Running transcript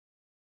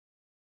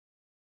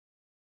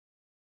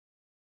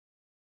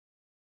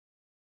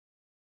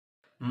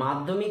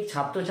মাধ্যমিক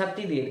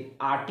ছাত্রছাত্রীদের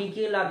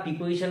আর্টিকেল আর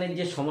প্রিপোজিশনের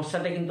যে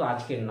সমস্যাটা কিন্তু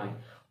আজকের নয়,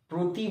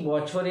 প্রতি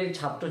বছরের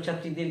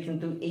ছাত্রছাত্রীদের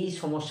কিন্তু এই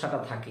সমস্যাটা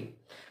থাকে।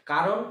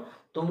 কারণ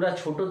তোমরা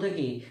ছোট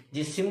থেকে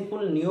যে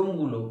সিম্পল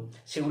নিয়মগুলো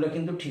সেগুলো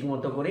কিন্তু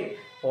ঠিকমতো করে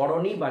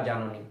পড়নি বা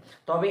জানোনি।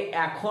 তবে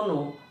এখনও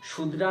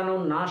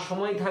শুধরানোর না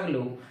সময়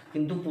থাকলেও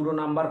কিন্তু পুরো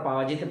নাম্বার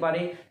পাওয়া যেতে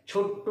পারে।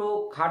 ছোট্ট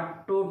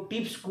খাট্ট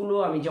টিপসগুলো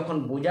আমি যখন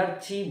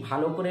বোঝাচ্ছি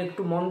ভালো করে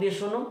একটু মন দিয়ে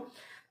শোনো,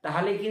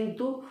 তাহলে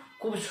কিন্তু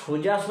খুব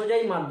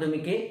সোজাই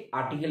মাধ্যমিকে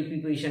আর্টিকেল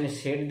প্রিপোজিশনের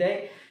সেট দেয়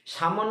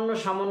সামান্য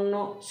সামান্য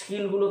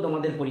স্কিলগুলো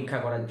তোমাদের পরীক্ষা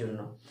করার জন্য।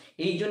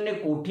 এই জন্যে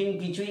কঠিন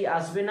কিছুই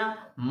আসবে না,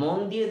 মন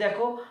দিয়ে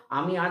দেখো।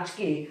 আমি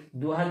আজকে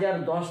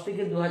 2010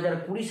 থেকে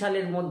 2020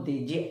 সালের মধ্যে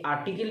যে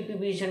আর্টিকেল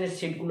প্রিপোজিশনের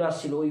সেটগুলো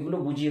আসছিল ওইগুলো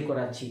বুঝিয়ে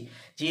করাচ্ছি,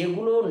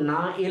 যেগুলো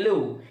না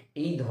এলেও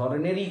এই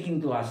ধরনেরই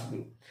কিন্তু আসবে।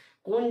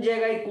 কোন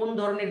জায়গায় কোন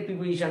ধরনের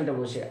প্রিপোজিশনটা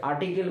বসে,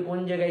 আর্টিকেল কোন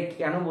জায়গায়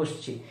কেন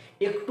বসছে,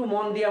 একটু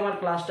মন দিয়ে আমার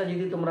ক্লাসটা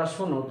যদি তোমরা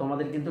শোনো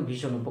তোমাদের কিন্তু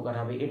ভীষণ উপকার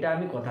হবে, এটা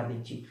আমি কথা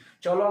দিচ্ছি।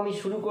 চলো আমি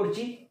শুরু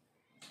করছি।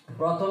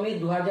 প্রথমে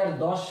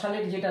 2010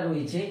 সালের যেটা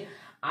রয়েছে,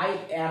 I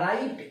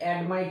arrived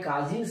at my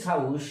cousins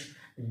house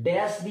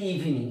dash the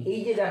evening. এই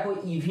যে দেখো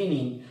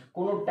ইভিনিং,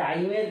 কোনো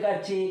টাইমের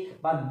কাছে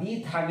বা দি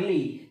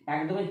থাকলেই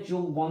একদমই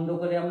চোখ বন্ধ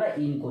করে আমরা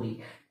ইন করি।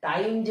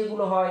 টাইম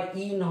যেগুলো হয়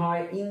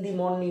ইন দি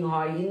মর্নিং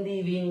হয়, ইন দি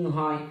ইভিনিং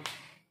হয়,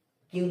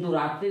 কিন্তু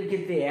রাত্রের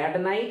ক্ষেত্রে অ্যাট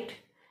নাইট,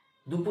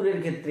 দুপুরের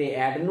ক্ষেত্রে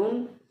অ্যাট নুন,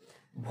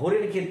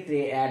 ভোরের ক্ষেত্রে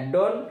অ্যাট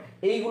ডন,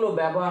 এইগুলো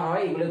ব্যবহার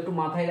হয়। এগুলো একটু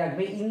মাথায়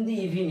রাখবে। In the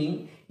evening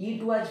it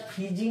was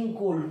freezing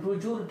cold,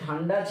 প্রচুর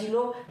ঠান্ডা ছিল।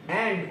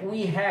 And we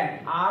had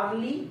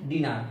early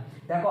dinner.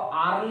 দেখো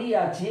আর্লি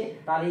আছে,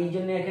 তাহলে এই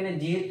জন্য এখানে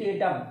যেহেতু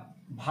এটা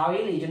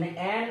ভাওয়েল এই জন্য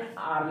অ্যান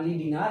আর্লি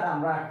ডিনার,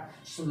 আমরা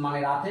মানে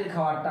রাতের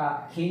খাবারটা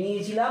খেয়ে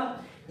নিয়েছিলাম।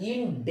 In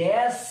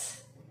dash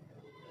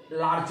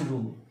large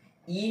room,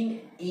 in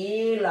a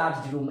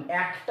large room,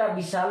 একটা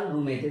বিশাল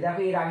রুমেতে।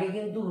 দেখো এর আগে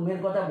কিন্তু রুমের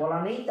কথা বলা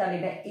নেই, তাহলে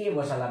এটা এ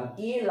বসালাম।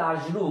 A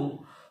large room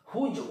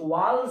whose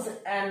Waals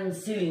and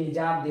ceiling,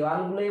 যার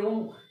দেওয়ালগুলো এবং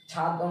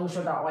ছাদ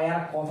অংশটা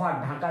ওয়ার কভার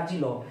ঢাকা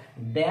ছিল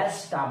dash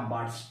staff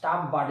bird,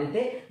 staff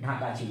বার্ডেতে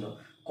Dhaka ছিল।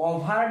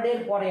 কভার্ডের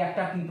পরে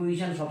একটা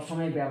প্রিপোজিশন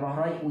সবসময় ব্যবহার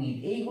হয় উইথ,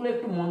 এইগুলো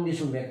একটু মন দিয়ে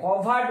শুনবে।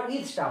 Covered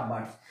with staff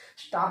birds.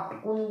 Staff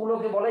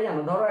কোনগুলোকে বলে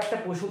জানো? ধরো একটা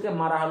পশুকে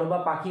মারা হলো বা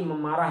পাখি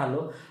মারা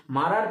হলো,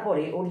 মারার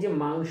পরে ওর যে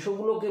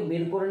মাংসগুলোকে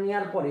বের করে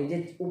নেওয়ার পরে যে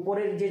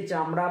উপরের যে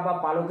চামড়া বা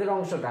পালকের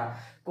অংশটা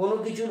কোনো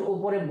কিছুর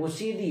উপরে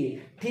বসিয়ে দিয়ে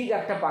ঠিক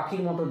একটা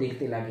পাখির মতো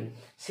দেখতে লাগে,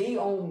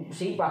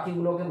 সেই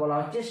পাখিগুলোকে বলা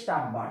হচ্ছে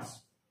স্টাফ বার্ডস,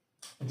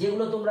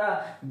 যেগুলো তোমরা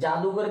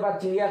জাদুঘর বা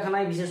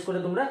চিড়িয়াখানায় বিশেষ করে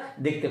তোমরা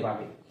দেখতে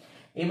পাবে।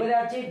 এবারে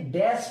আছে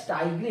dash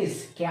Tigress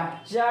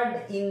captured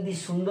in the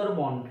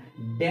Sundarban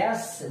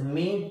dash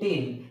May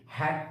 10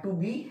 had to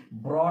B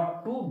ব্রট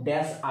to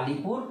dash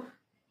Alipur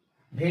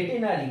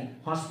veterinary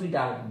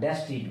hospital dash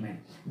treatment.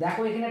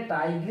 দেখো এখানে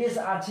টাইগ্রেস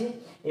আছে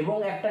এবং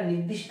একটা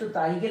নির্দিষ্ট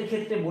তারিখের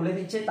ক্ষেত্রে বলে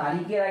দিচ্ছে,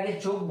 তারিখের আগে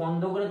চোখ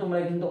বন্ধ করে তোমরা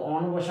কিন্তু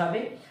অন বসাবে,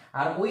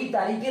 আর ওই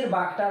তারিখের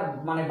বাঘটার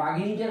মানে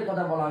বাঘিনীটার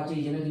কথা বলা হচ্ছে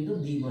এই জন্য কিন্তু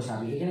দি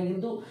বসাবে। এখানে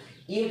কিন্তু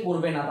এ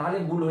করবে না, তাহলে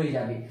ভুল হয়ে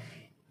যাবে।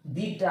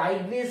 The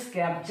tigress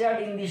captured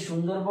in the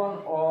Sundarban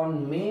on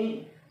May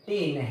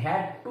 10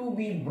 had to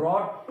be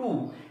brought to,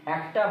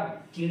 একটা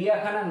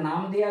চিড়িয়াখানার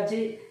নাম দেওয়া আছে,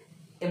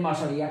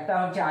 একটা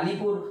হচ্ছে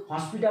আলিপুর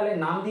হসপিটালের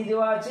নাম দিয়ে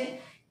দেওয়া আছে,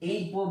 এই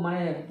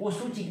মানে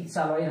পশু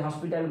চিকিৎসালয়ের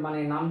হসপিটাল মানে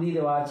নাম দিয়ে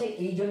দেওয়া আছে,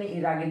 এই জন্য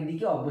এর আগের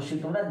দিকে অবশ্যই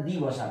তোমরা দি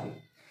বসাবে।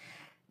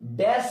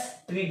 ড্যাশ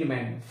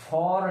ট্রিটমেন্ট,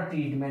 ফর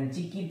ট্রিটমেন্ট,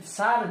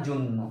 চিকিৎসার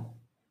জন্য।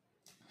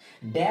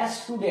 Dash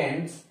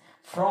students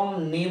from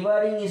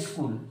neighbouring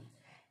school,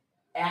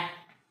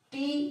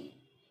 একটি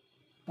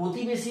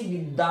প্রতিবেশী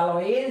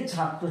বিদ্যালয়ের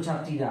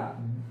ছাত্রছাত্রীরা।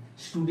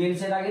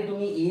 স্টুডেন্টসের আগে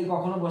তুমি এ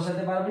কখনো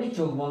বসাতে পারবে না,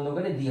 চোখ বন্ধ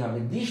করে দি হবে।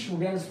 The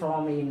students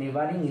from a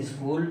neighbouring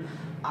school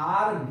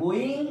are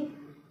going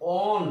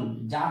on,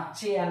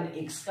 যাচ্ছে, অ্যান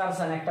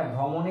এক্সকারশন, একটা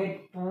ভ্রমণে,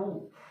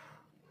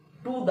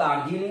 টু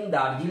দার্জিলিং,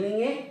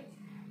 দার্জিলিংয়ে,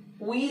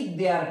 উইথ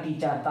দেয়ার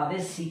টিচার,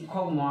 তাদের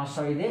শিক্ষক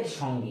মহাশয়দের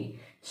সঙ্গে।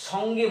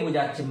 সঙ্গে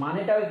বোঝাচ্ছে,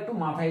 মানেটাও একটু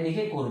মাথায়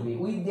রেখে করবে।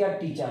 With their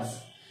teachers.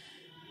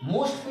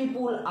 Most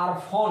people R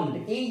fond,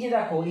 এই যে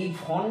দেখো এই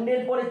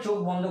ফন্ডের পরে চোখ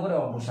বন্ধ করে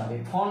বসাবে।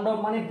 ফন্ড অফ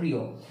মানে প্রিয়।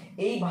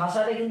 এই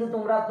ভাষাটা কিন্তু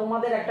তোমরা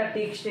তোমাদের একটা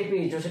টেক্সটে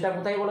পেয়েছো, সেটা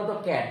কোথায় বলো তো?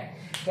 ক্যাট।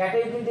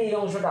 ক্যাটের কিন্তু এই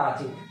অংশটা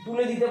আছে,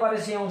 তুলে দিতে পারে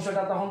সেই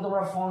অংশটা, তখন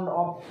তোমরা ফন্ড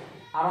অফ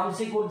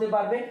আরামসে করতে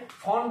পারবে।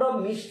 ফন্ড অফ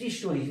মিস্ট্রি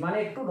স্টোরিজ মানে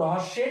একটু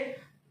রহস্যের,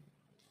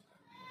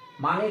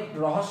 মানে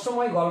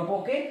রহস্যময়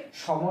গল্পকে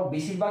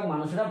বেশিরভাগ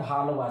মানুষরা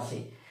ভালোবাসে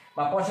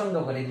বা পছন্দ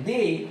করে। দে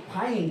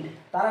ফাইন্ড,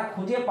 তারা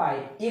খুঁজে পায়,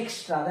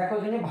 এক্সট্রা, দেখো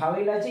এখানে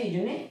ভাওয়েল আছে এই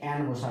জন্য অ্যান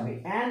বসাবে,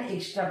 অ্যান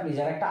এক্সট্রা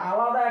প্লেজার, একটা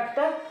আলাদা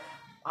একটা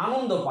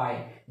আনন্দ পায়।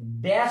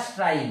 ড্যাশ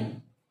ট্রাইং,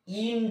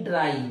 ইন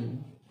ট্রাইং,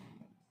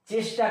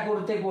 চেষ্টা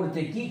করতে করতে,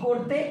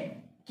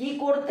 কি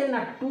করতে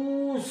না, টু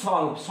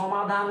সলভ,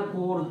 সমাধান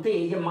করতে।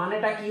 এই যে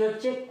মানেটা কি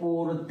হচ্ছে?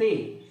 করতে,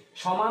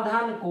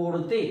 সমাধান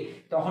করতে,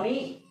 তখনই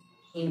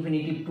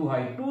ইনফিনিটিভ টু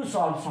হয়। টু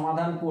সলভ,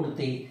 সমাধান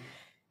করতে।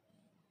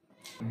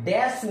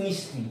 ড্যাশ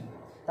মিস্ট্রি,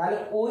 তাহলে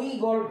ওই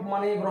গল্প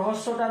মানে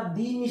রহস্যটা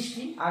দি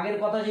মিষ্টি, আগের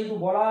কথা যেহেতু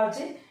বলা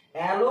আছে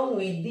অ্যালং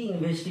উইথ দি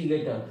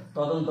ইনভেস্টিগেটর,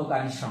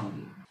 তদন্তকারীর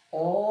সঙ্গে।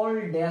 All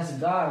dash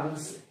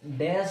girls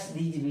dash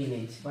these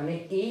village, মানে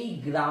এই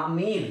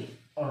গ্রামের,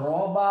 র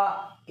বা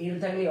এর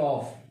থাকলে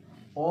অফ,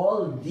 অল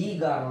দি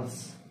গার্লস,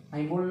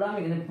 আমি বললাম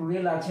এখানে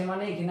প্লুরাল আছে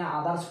মানে এখানে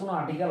আদার্স কোনো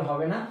আর্টিকেল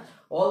হবে না।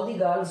 All the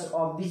girls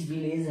of this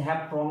village have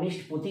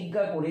promised,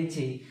 প্রতিজ্ঞা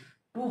করেছে,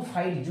 টু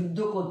ফাইট, যুদ্ধ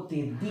করতে,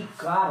 দি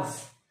কার্স,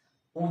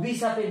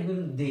 অভিশাপের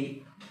বিরুদ্ধে,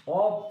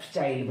 অফ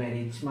চাইল্ড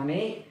ম্যারেজ, মানে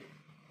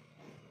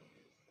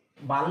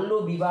বাল্য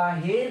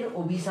বিবাহের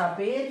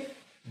অভিশাপের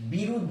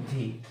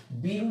বিরুদ্ধে,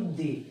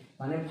 বিরুদ্ধে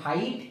মানে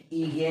ফাইট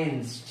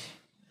এগেনস্ট,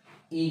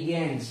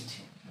 এগেনস্ট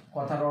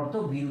কথার অর্থ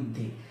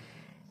বিরুদ্ধে।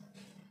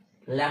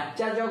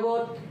 ল্যাপচা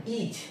জগৎ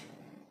ইজ,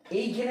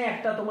 এইখানে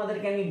একটা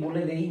তোমাদেরকে আমি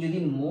বলে দেই, যদি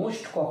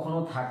মোস্ট কখনো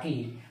থাকে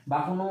বা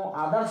কোনো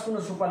আদার্স কোনো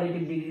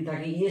সুপারলেটিভ ডিগ্রি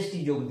থাকে ইএসটি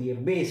যোগ দিয়ে,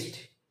 বেস্ট,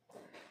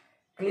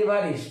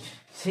 ক্লেভারেস্ট,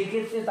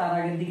 সেক্ষেত্রে তার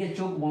আগের দিকে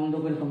চোখ বন্ধ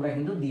করে তোমরা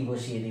কিন্তু দি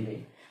বসিয়ে দেবে।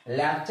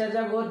 ল্যাপচা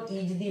জগৎ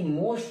is the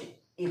most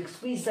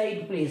exclusive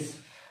place,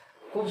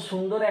 খুব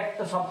সুন্দর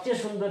একটা, সবচেয়ে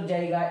সুন্দর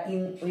জায়গা,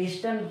 in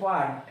western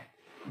part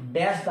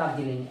dash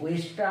Darjeeling,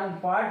 western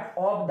part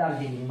of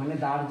Darjeeling মানে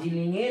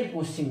দার্জিলিংয়ের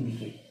পশ্চিম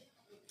দিকে।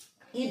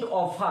 ইট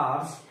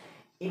অফার্স,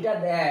 এটা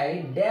দেয়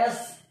ড্যাশ,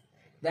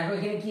 দেখো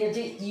এখানে কি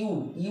আছে, ইউ,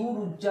 ইউর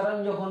উচ্চারণ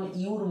যখন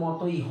ইউর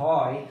মতোই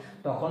হয়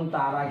তখন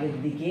তার আগের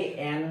দিকে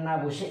অ্যান না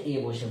বসে এ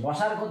বসে,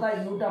 বসার কথা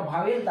ইউটা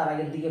ভাবেল, তার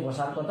আগের দিকে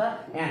বসার কথা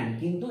অ্যান,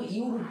 কিন্তু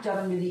ইউর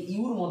উচ্চারণ যদি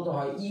ইউর মতো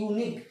হয়,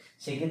 ইউনিক,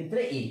 সেক্ষেত্রে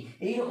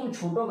এইরকম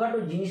ছোটোখাটো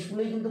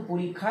জিনিসগুলোই কিন্তু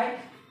পরীক্ষায়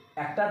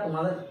একটা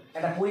তোমাদের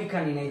একটা পরীক্ষা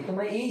নিয়ে নেয়,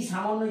 তোমরা এই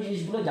সামান্য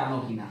জিনিসগুলো জানো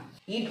কিনা।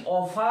 ইট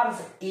অফার্স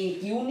এ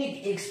ইউনিক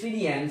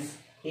এক্সপিরিয়েন্স,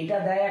 এটা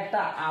দেয়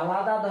একটা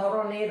আলাদা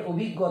ধরনের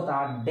অভিজ্ঞতা,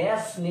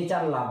 dash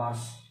nature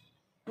lovers,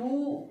 two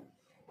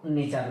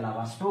nature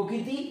lovers,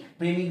 প্রকৃতি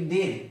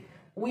প্রেমিকদের,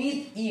 with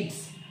its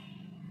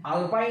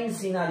alpine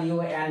scenario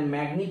and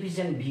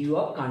magnificent view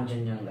of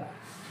Kanchenjunga.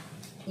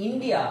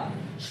 India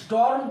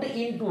স্টর্মড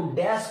into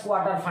dash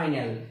quarter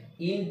final,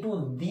 into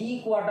the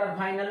quarter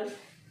final,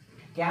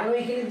 কেন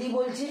এখানে দি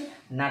বলছি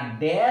না,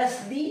 ড্যাশ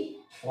দি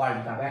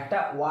ওয়ার্ল্ড কাপ, একটা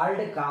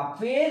ওয়ার্ল্ড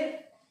কাপের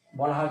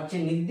বলা হচ্ছে,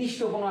 নির্দিষ্ট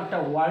কোনো একটা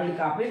ওয়ার্ল্ড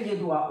কাপের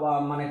যেহেতু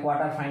মানে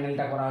কোয়ার্টার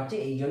ফাইনালটা করা হচ্ছে,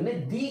 এই জন্য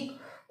দি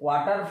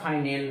quarter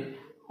final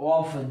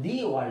of the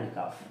world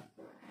cup,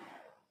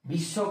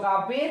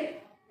 বিশ্বকাপের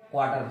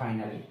কোয়ার্টার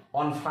ফাইনালে।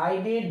 অন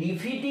ফ্রাইডে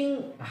ডিফিটিং,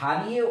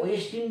 হারিয়ে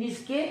ওয়েস্ট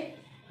ইন্ডিজকে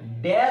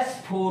ড্যাশ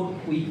 4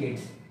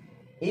 উইকেটস,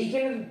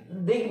 এইখানে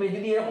দেখবে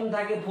যদি এরকম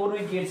থাকে 4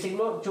 উইকেট,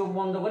 সেগুলো চোখ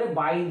বন্ধ করে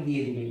বাই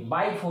দিয়ে দিবে,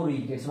 বাই 4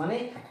 উইকেটস মানে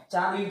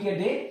 4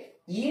 উইকেটে,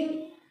 in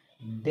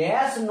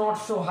dash not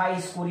so high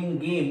scoring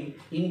game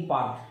in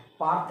Partha,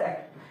 Partha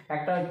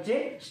একটা হচ্ছে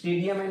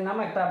স্টেডিয়ামের নাম,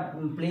 একটা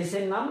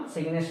প্লেসের নাম,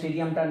 সেখানে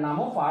স্টেডিয়ামটার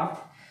নামও Partha.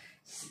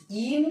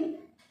 In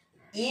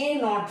a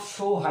not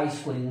so high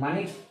scoring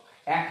মানে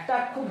একটা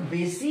খুব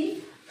বেশি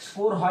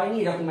স্কোর হয়নি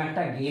এরকম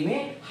একটা গেমে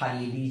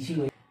হারিয়ে দিয়েছিল।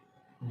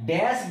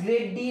 Dash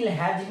great deal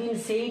has been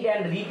said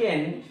and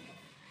written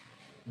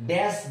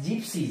dash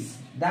gypsies,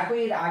 দেখো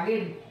এর আগে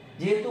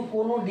যেহেতু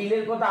কোনো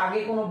ডিলের কথা আগে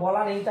কোনো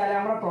বলা নেই, তাহলে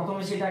আমরা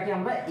প্রথমে সেটাকে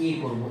আমরা এ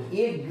করব।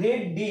 A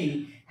great deal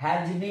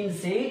has been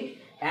said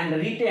and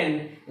written,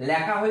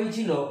 লেখা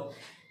হয়েছিল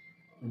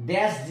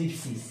ড্যাশ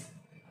জিপসিস,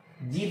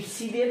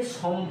 জিপসিদের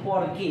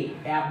সম্পর্কে,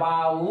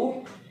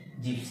 অ্যাবাউট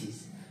জিপসিস,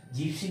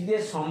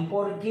 জিপসিদের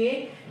সম্পর্কে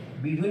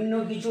বিভিন্ন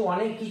কিছু,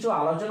 অনেক কিছু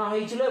আলোচনা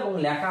হয়েছিল এবং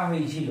লেখা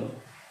হয়েছিল।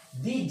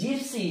 দি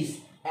জিপসিস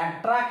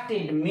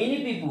অ্যাট্রাক্টেড মেনি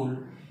পিপুল,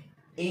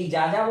 এই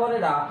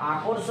যাযাবরেরা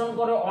আকর্ষণ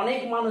করে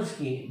অনেক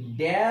মানুষকে,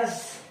 ড্যাশ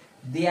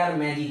দেয়ার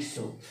ম্যাজিক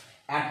শো,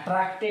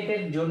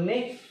 অ্যাট্রাক্টেডের জন্যে,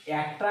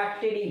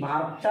 অ্যাট্রাক্টেড এই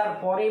ভার্বটার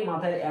পরে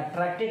মাথায়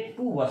অ্যাট্রাক্টেড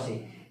টু বসে,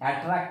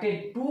 attracted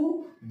to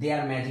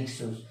their magic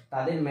shows,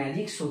 তাদের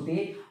ম্যাজিক শোতে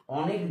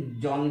অনেক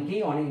জনকে,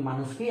 অনেক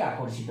মানুষকেই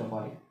আকর্ষিত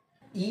করে।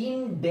 ইন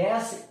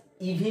ড্যাশ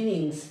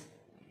ইভিনিংস,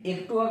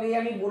 একটু আগে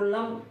আমি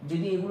বললাম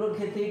যদি এগুলোর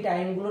ক্ষেত্রে, এই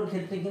টাইমগুলোর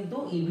ক্ষেত্রে কিন্তু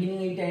ইভিনিং,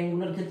 এই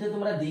টাইমগুলোর ক্ষেত্রে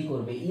তোমরা দি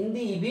করবে। In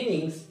the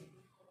evenings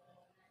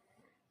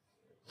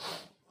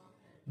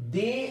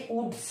they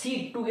would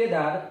sit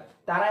together,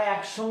 তারা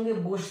একসঙ্গে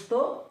বসতো,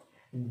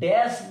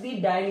 ড্যাশ দি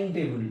ডাইনিং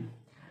টেবিল,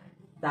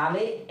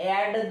 তাহলে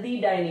অ্যাট দি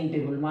ডাইনিং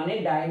টেবিল মানে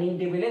ডাইনিং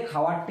টেবিলে,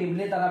 খাওয়ার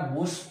টেবিলে তারা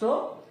বসতো,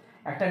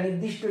 একটা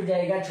নির্দিষ্ট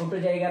জায়গা, ছোট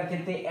জায়গার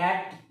ক্ষেত্রে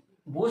অ্যাট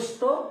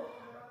বসতো,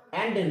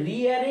 অ্যান্ড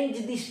রিঅ্যারেঞ্জ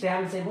দি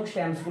স্ট্যাম্পস, এবং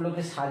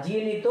স্ট্যাম্পসগুলোকে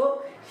সাজিয়ে নিত।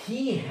 He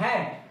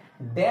had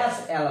dash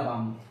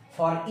album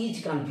for each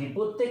country,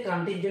 প্রত্যেক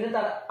কান্ট্রির জন্য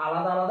তার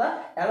আলাদা আলাদা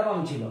অ্যালবাম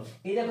ছিল।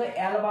 এই দেখো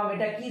অ্যালবাম,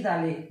 এটা কি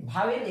তাহলে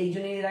ভাবেন, এই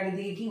জন্য এর আগে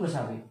দিকে কি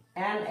বসাবে,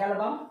 an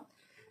album.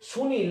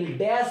 Sunil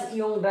dash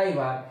young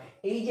driver,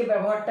 এই যে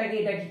ব্যবহারটাকে,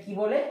 এটাকে কি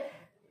বলে,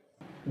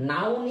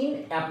 noun in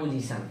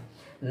apposition,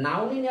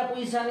 noun in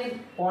অ্যাপোজিশনের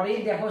পরে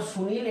দেখো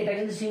সুনীল, এটা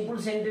কিন্তু সিম্পল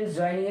সেন্টেন্স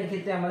জয়নিং এর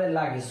ক্ষেত্রে আমাদের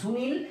লাগে।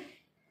 সুনীল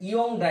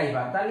ইয়ং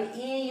ড্রাইভার, তাহলে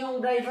a young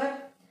driver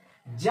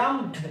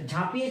jumped,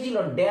 ঝাঁপিয়েছিল,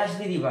 dash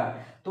the river,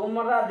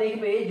 তোমরা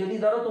দেখবে যদি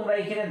ধরো তোমরা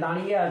এখানে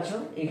দাঁড়িয়ে আছো,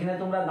 এখানে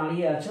তোমরা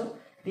দাঁড়িয়ে আছো,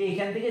 তো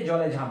এখান থেকে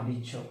জলে ঝাঁপ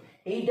দিচ্ছ,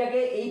 এইটাকে,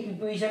 এই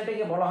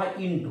প্রিপোজিশনটাকে বলা হয়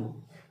ইনটু।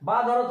 বা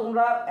ধরো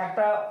তোমরা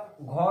একটা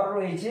ঘর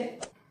রয়েছে,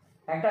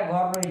 একটা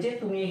ঘর রয়েছে,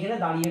 তুমি এখানে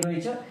দাঁড়িয়ে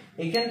রয়েছো,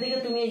 এখান থেকে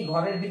তুমি এই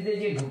ঘরের ভিতরে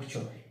যে ঢুকছো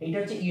এটা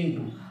হচ্ছে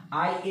into.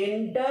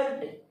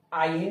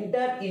 I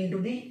enter into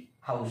the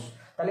house.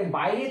 তাহলে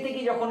বাইরে থেকে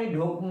যখনই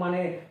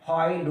মানে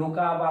হয়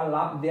ঢোকা বা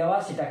লাফ দেওয়া,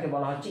 সেটাকে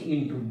বলা হচ্ছে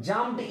into.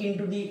 Jumped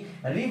into the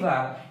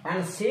river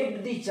and saved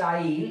the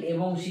child,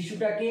 এবং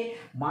শিশুটাকে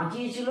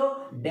বাঁচিয়েছিল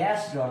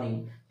ড্যাশ ড্রনিং,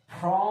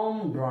 ফ্রম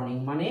ড্রনিং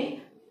মানে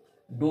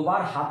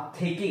ডোবার হাত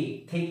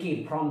থেকে,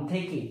 ফ্রম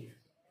থেকে।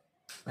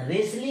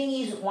 Wrestling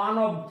is one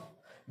of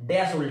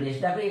dash oldest.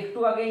 দেখো একটু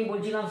আগেই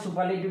বলছিলাম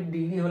সুপারলেটিভ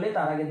ডিগ্রি হলে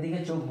তার আগের দিকে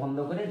চোখ বন্ধ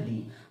করে দি,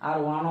 আর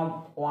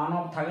ওয়ান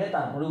অফ থাকলে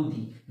তারপরেও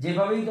দি,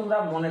 যেভাবেই তোমরা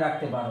মনে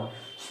রাখতে পারো।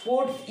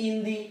 Sports in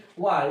the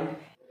world,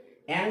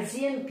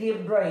 ancient cave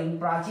drawing,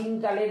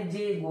 প্রাচীনকালের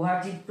যে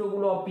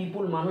গুহাচিত্রগুলো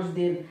পিপুল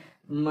মানুষদের,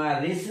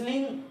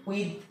 রেসলিং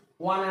উইথ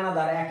ওয়ান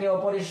অ্যানাদার একে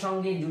অপরের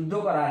সঙ্গে যুদ্ধ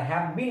করা,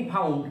 হ্যাভ বিন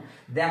ফাউন্ড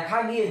দেখা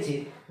গিয়েছে।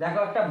 দেখো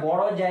একটা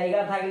বড়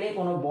জায়গা থাকলে,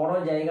 কোনো বড়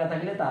জায়গা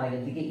থাকলে তার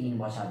আগের দিকে ইন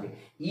বসাবে।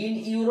 In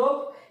Europe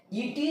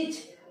it is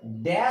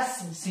dash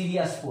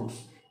serious sports,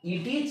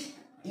 it is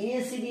a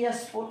serious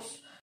sports.